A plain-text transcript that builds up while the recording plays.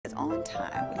on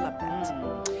time. We love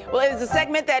that. Well, it is a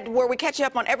segment where we catch you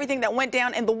up on everything that went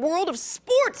down in the world of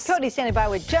sports. Cody standing by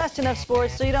with just enough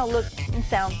sports so you don't look and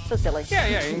sound so silly.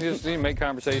 Yeah, you can just make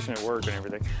conversation at work and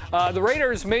everything. The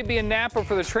Raiders may be in Napa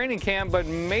for the training camp, but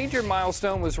major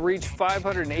milestone was reached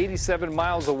 587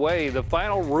 miles away. The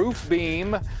final roof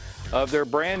beam of their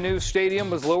brand new stadium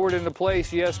was lowered into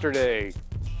place yesterday.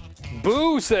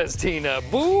 Boo, says Tina.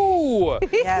 Boo!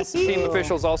 Yes. Team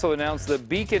officials also announced the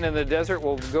beacon in the desert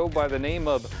will go by the name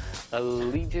of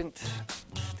Allegiant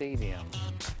Stadium.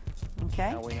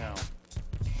 Okay. Now we know.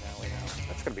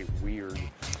 That's going to be weird.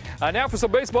 Now for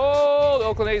some baseball. The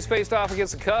Oakland A's faced off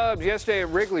against the Cubs yesterday at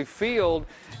Wrigley Field.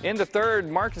 In the third,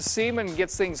 Marcus Seaman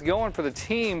gets things going for the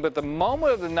team, but the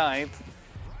moment of the ninth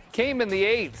came in the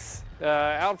eighth.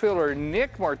 Outfielder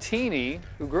Nick Martini,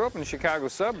 who grew up in the Chicago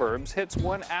suburbs, hits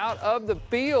one out of the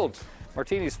field.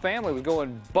 Martini's family was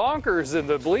going bonkers in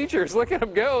the bleachers. Look at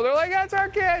him go. They're like, that's our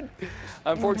kid.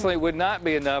 Unfortunately, it would not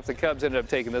be enough. The Cubs ended up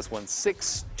taking this one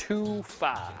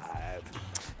 6-5.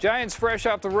 Giants fresh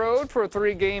off the road for a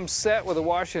 3-game set with the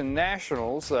Washington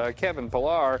Nationals. Kevin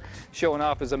Pillar showing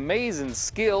off his amazing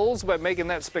skills by making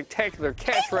that spectacular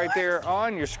catch right there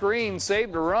on your screen.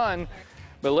 Saved a run.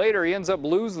 But later, he ends up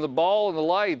losing the ball in the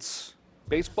lights.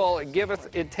 Baseball, it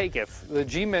giveth, it taketh. The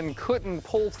G-men couldn't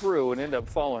pull through and end up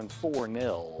falling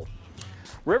 4-0.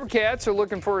 River Cats are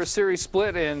looking for a series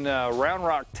split in Round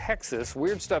Rock, Texas.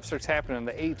 Weird stuff starts happening on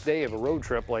the 8th day of a road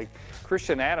trip, like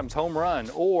Christian Adams' home run.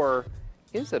 Or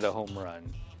is it a home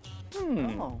run?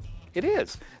 Oh. It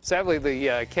is. Sadly,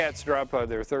 the Cats drop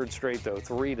their third straight, though,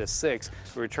 3-6.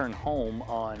 We return home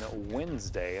on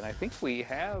Wednesday, and I think we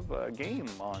have a game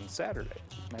on Saturday.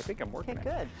 I think I'm working. Okay,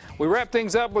 good. We wrap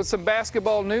things up with some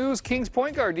basketball news. Kings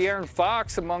point guard De'Aaron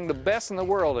Fox among the best in the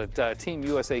world at Team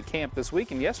USA camp this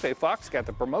week, and yesterday Fox got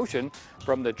the promotion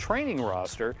from the training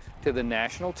roster to the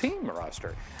national team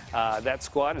roster. That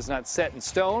squad is not set in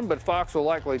stone, but Fox will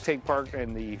likely take part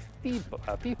in the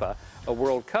FIFA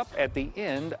World Cup at the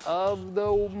end of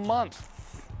the month.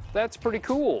 That's pretty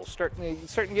cool. Starting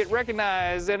to get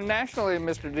recognized internationally,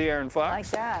 Mr. De'Aaron Fox. Like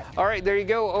that. All right, there you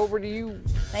go. Over to you.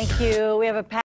 Thank you. We have a